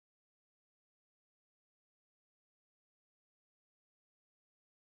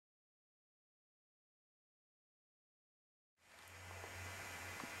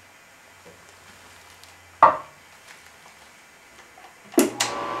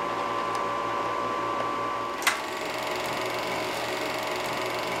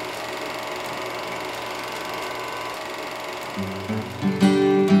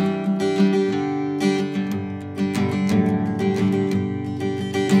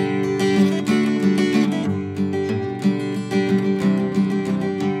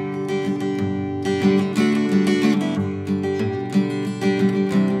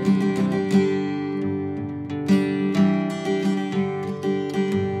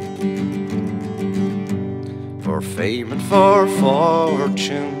For fame and for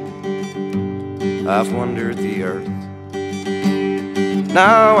fortune I've wandered the earth.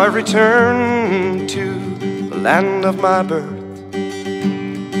 Now I return to the land of my birth.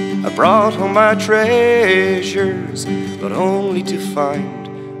 I brought home my treasures, but only to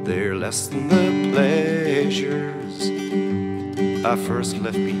find they're less than the pleasures I first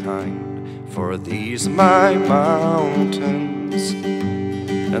left behind. For these are my mountains,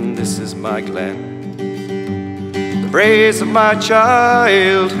 and this is my glen. The braes of my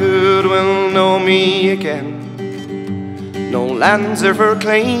childhood will know me again. No lands ever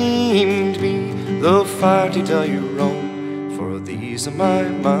claimed me, though far did I roam. For these are my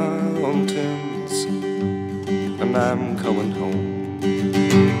mountains, and I'm coming home.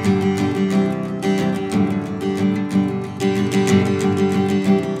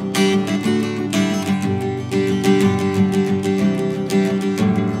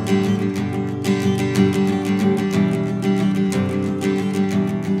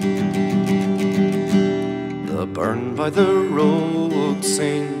 Burned by the road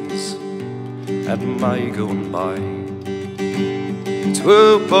sings at my going by. Its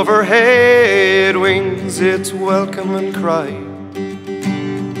whoop overhead wings its welcome and cry.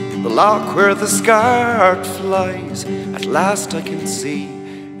 The loch where the scart flies, at last I can see.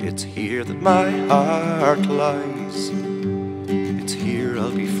 It's here that my heart lies. It's here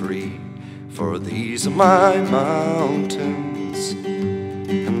I'll be free. For these are my mountains,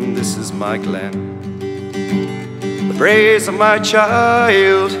 and this is my glen. The braes of my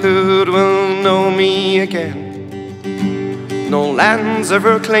childhood will know me again. No lands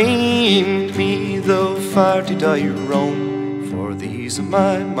ever claimed me, though far did I roam. For these are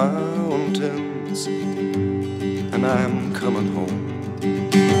my mountains, and I'm coming home.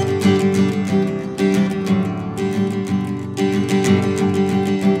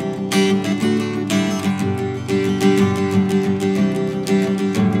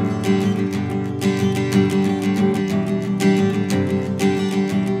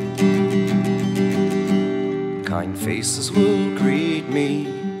 Kind faces will greet me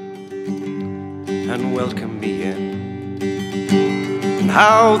and welcome me in, and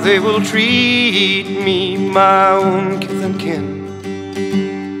how they will treat me, my own kith and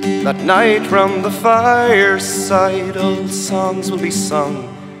kin. That night round the fireside old songs will be sung.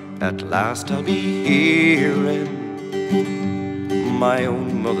 At last I'll be hearing my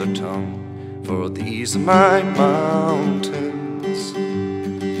own mother tongue. For these are my mountains,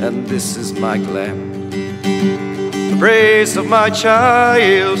 and this is my glen. The braes of my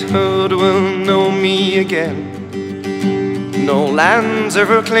childhood will know me again. No lands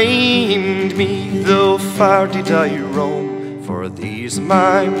ever claimed me, though far did I roam. For these are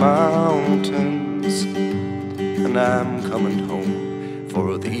my mountains, and I'm coming home.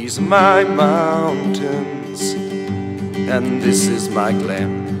 For these are my mountains, and this is my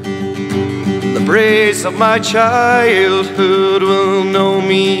glen. The braes of my childhood will know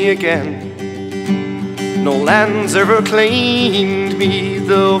me again. No lands ever claimed me,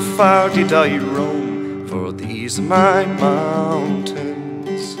 though far did I roam. For these are my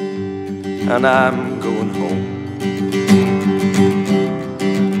mountains, and I'm going home.